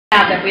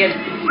that we had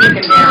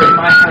taken there in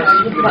my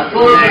house. But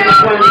Goldberg was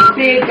one of these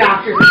big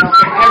doctors, you know,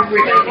 for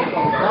everybody.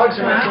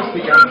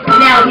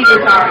 Now he's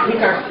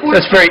our sports.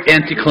 That's very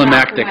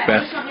anticlimactic,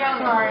 Beth.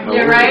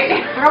 You're right.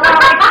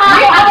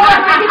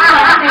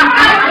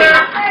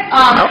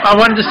 I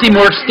wanted to see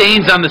more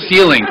stains on the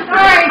ceiling.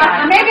 Sorry,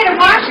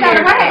 Megan, wash that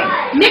away.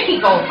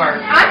 Mickey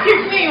Goldberg. I'm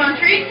your name on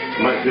treat.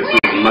 This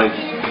is Mike.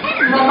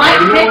 Well,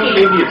 Mike's Mickey.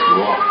 Maybe it's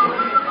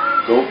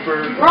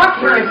Rockford.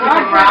 Rockford.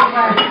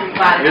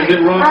 Is it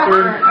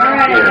Rockford? All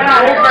right.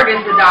 Yeah. Goldberg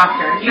is the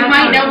doctor. You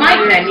might know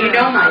Mike then. You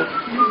know Mike.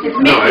 It's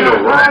Mickey. No, I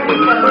know Rockford.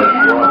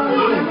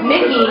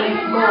 Mickey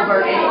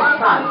Goldberg is his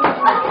son.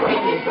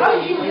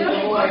 Mickey is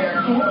a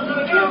lawyer.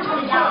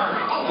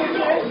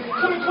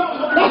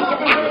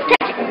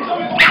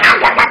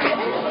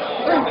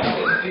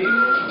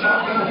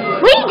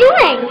 What are you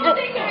doing?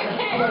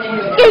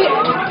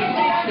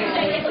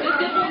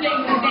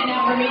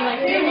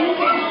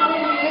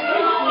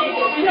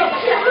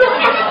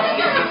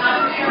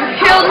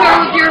 Killed her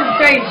with your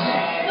face.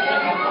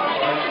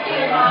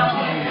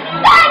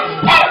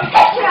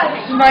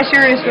 My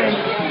serious face.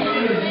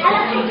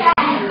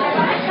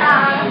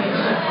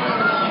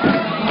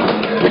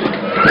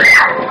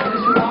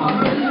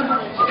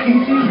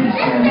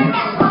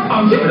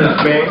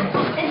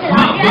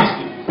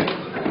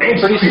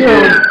 Pretty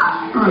soon.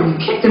 Oh, you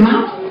kicked him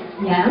out?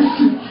 Yes.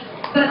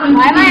 But I'm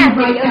Why am I on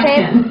right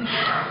videotape?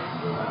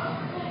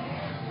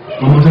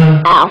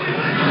 Ow.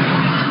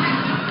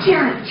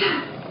 Terrence,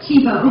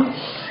 Tebow,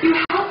 you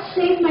helped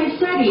save my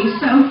study,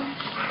 so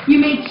you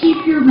may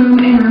keep your room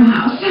in our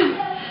house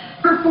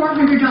for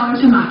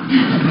 $400 a month.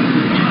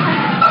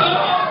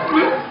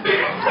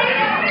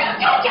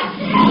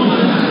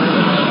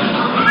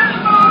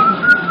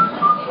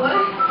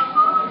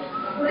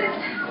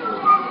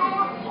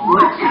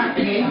 What's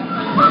happening? You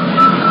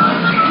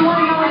want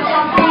to know what's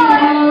happening?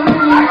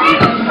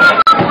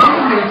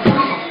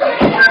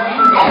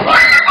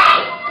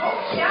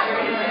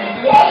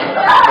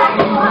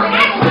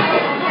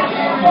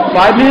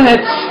 5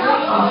 minutes.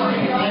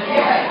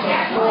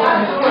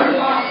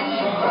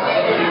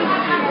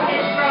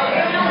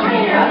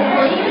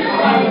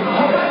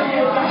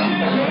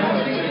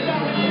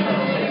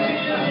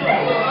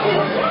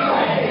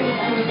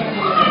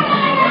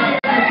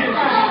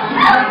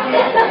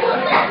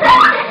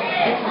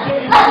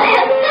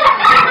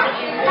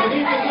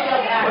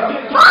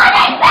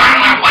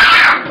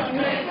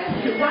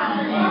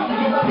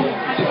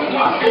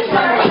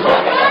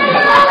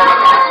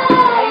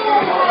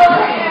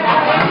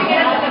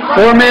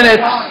 Four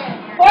minutes.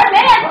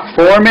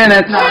 4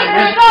 minutes.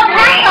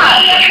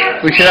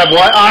 We should have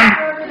what on?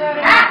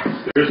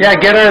 Yeah,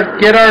 get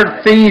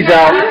our thingies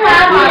out.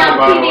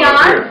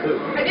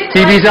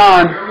 TV's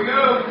on.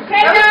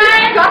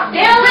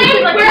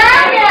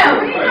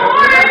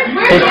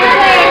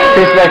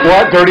 It's like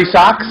what? Dirty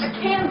socks? You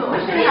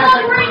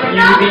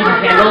eating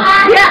candles?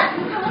 Yeah.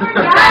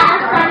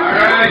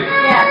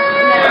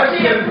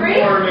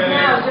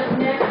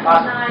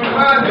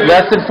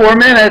 Less than 4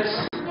 minutes.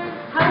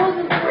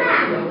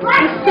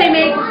 Same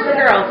age as the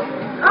girls.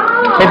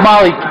 Hey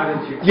Molly,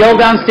 yell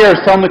downstairs.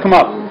 Tell them to come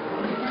up.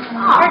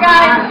 Here,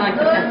 guys.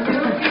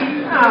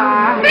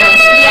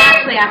 He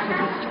actually asked if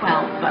he's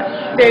 12, but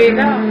there you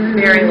go.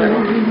 Very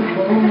little.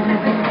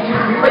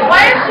 But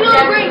why is she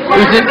all green?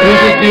 Who's this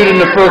dude in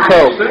the fur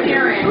coat? Who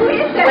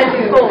is that? Went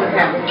to school with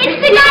him.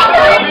 It's the guy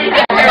who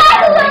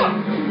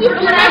Where's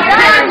my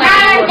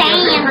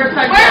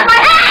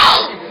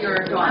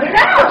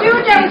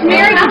dude that was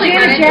married to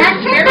Janet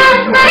Jackson?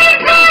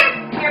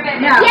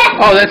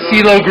 Oh, that's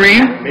CeeLo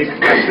Green?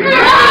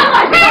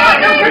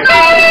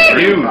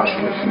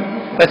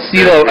 That's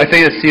CeeLo. I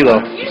think it's CeeLo.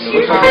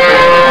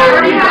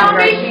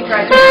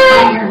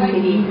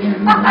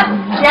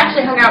 She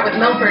actually hung out with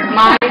Milford,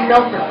 my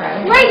Milford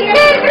friend. But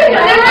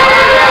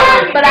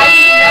I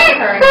didn't know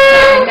her.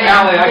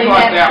 Allie, I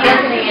caught that one.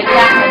 Anthony and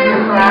Jack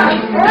were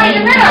around. Right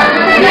in the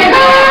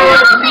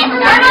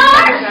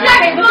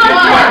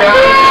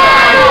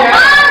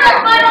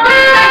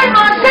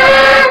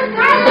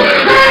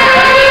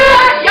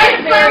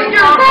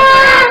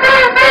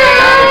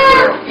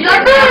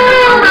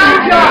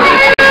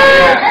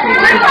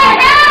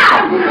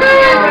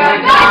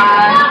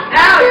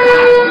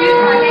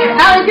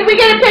Allie, did we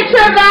get a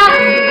picture of that?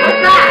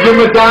 What's that? The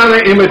Madonna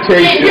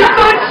imitation. You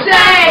could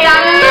say,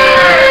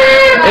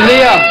 Hey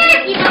Liam,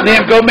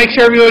 go make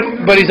sure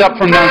everybody's up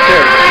from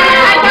downstairs.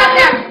 I got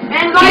them.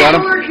 And You got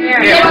 'em?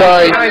 Yeah.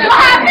 Sorry. What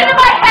happened to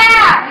my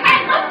hat?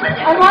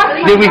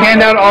 Did we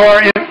hand out all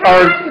our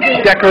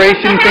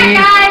decoration thingies?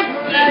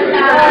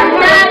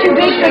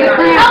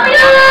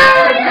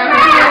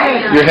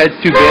 Your head's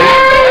too big?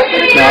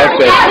 No, it's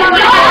big. Oh,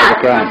 the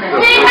crown.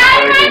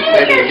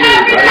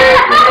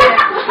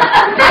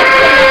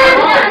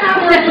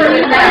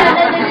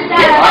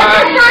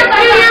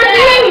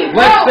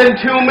 Less than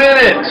 2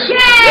 minutes.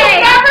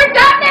 Yay! Never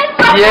done this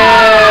before.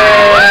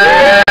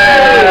 Yeah!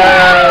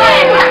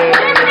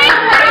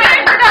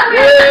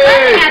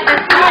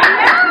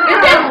 Is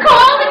this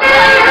cold?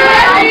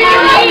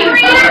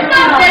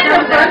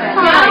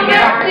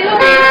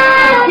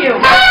 Thank you.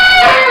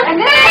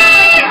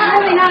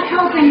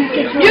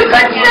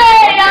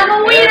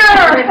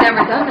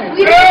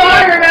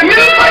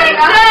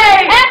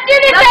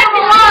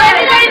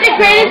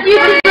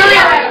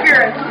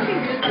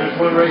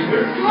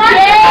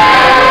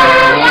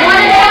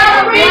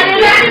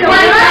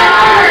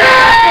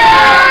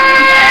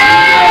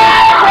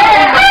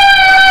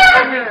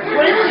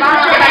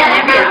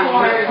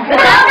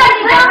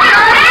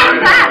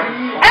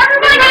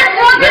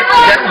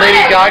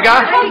 Lady Gaga?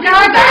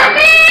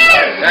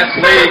 That's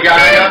Lady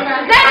Gaga.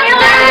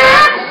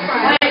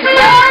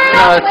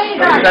 No,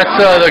 that's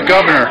the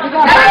governor.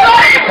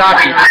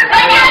 Kentucky.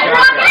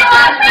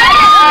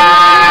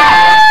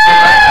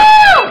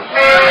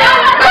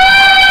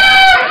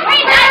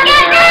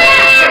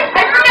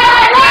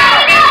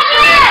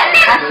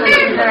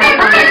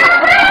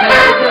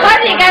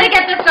 You gotta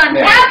get this done.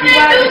 Quick,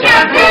 you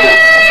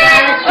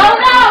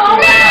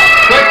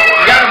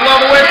gotta blow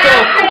the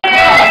whistle.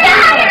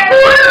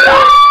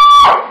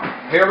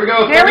 Here we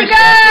go. Here we go.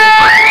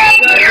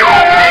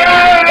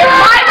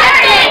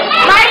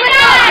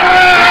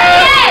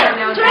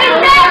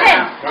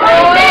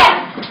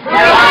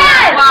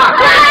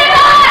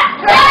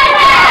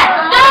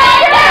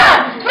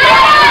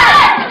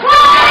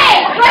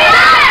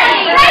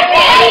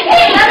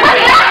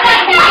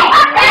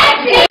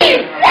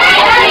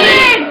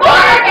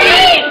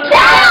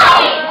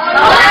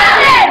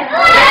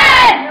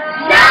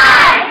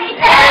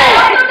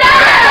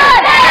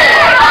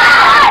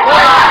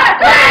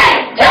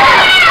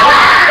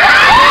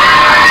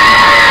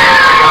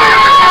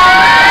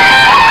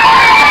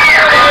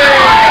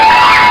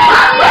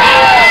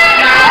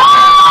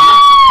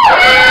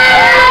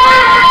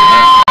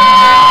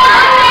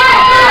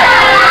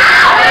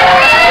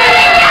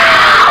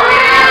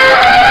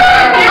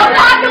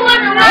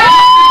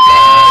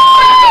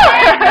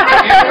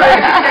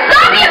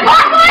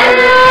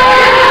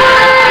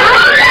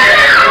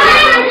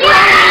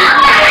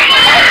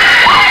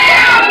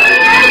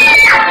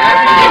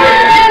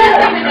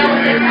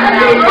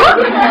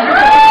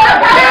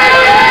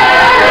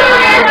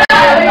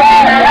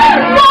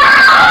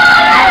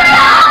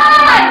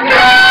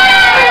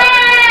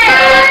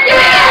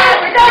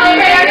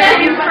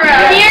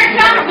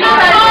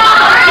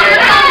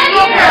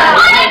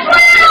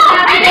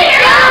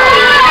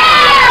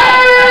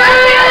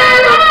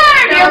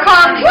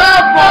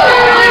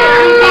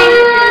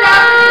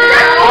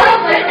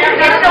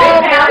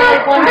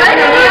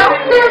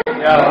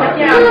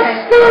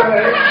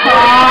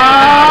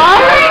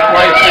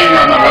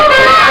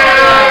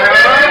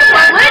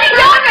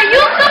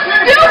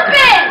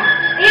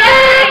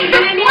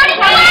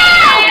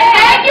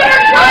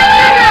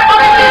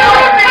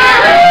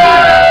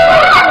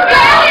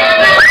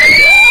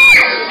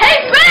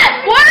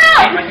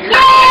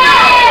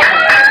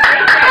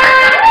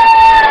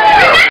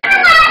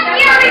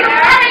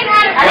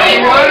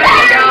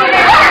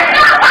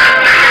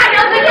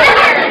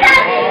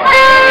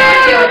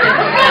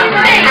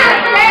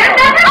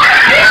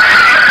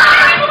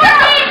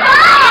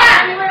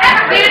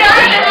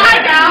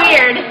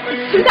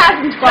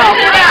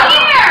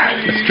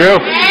 It's true.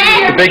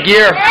 It's a big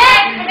year.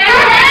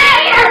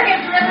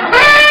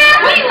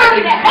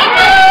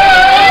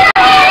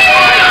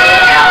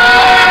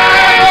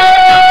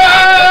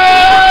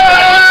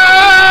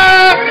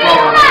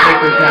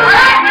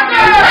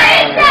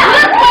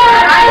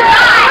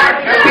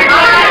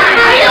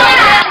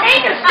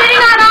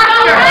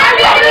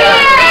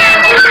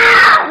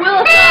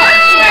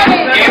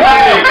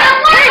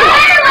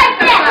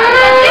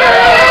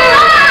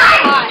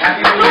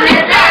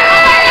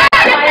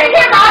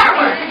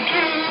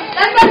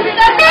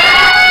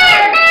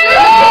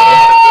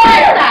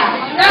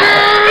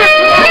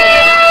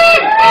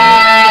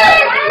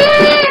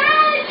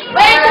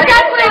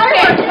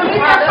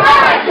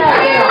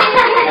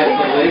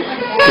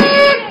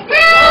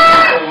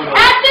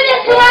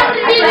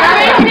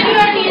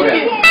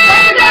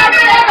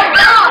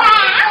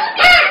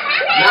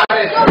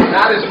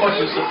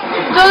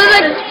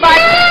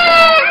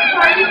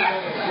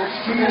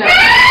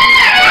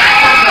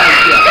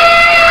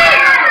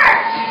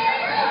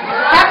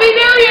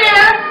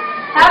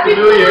 Happy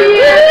New Year.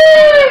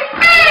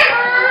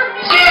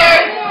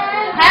 Cheers.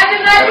 Happy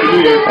New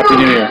Year. Happy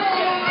New Year.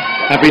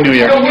 Happy New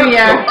Year. Happy New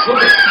Year.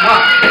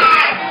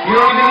 You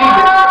don't even need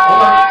it.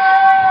 Hold on.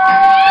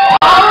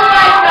 Oh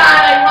my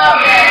God, I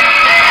love it.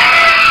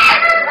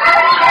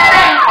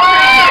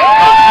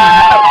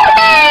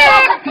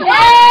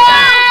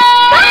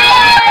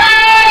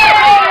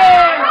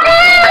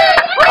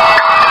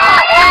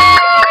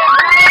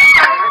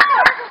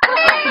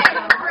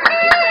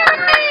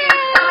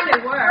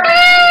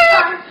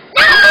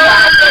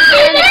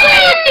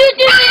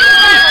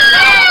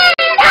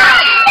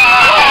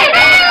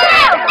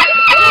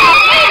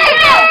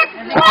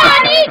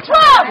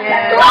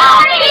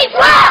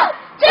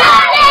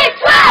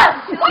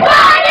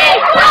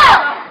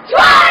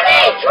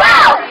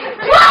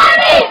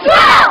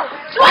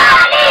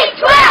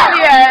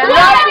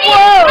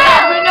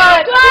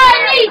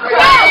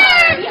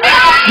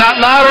 Not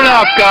loud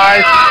enough,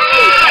 guys.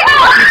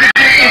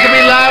 You can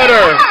be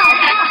louder.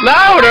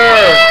 Louder.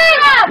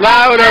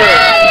 Louder.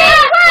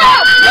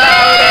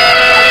 Louder.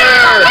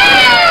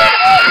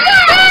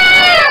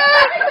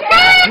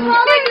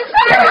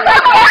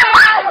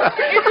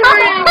 It's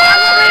already 1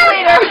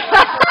 minute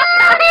later.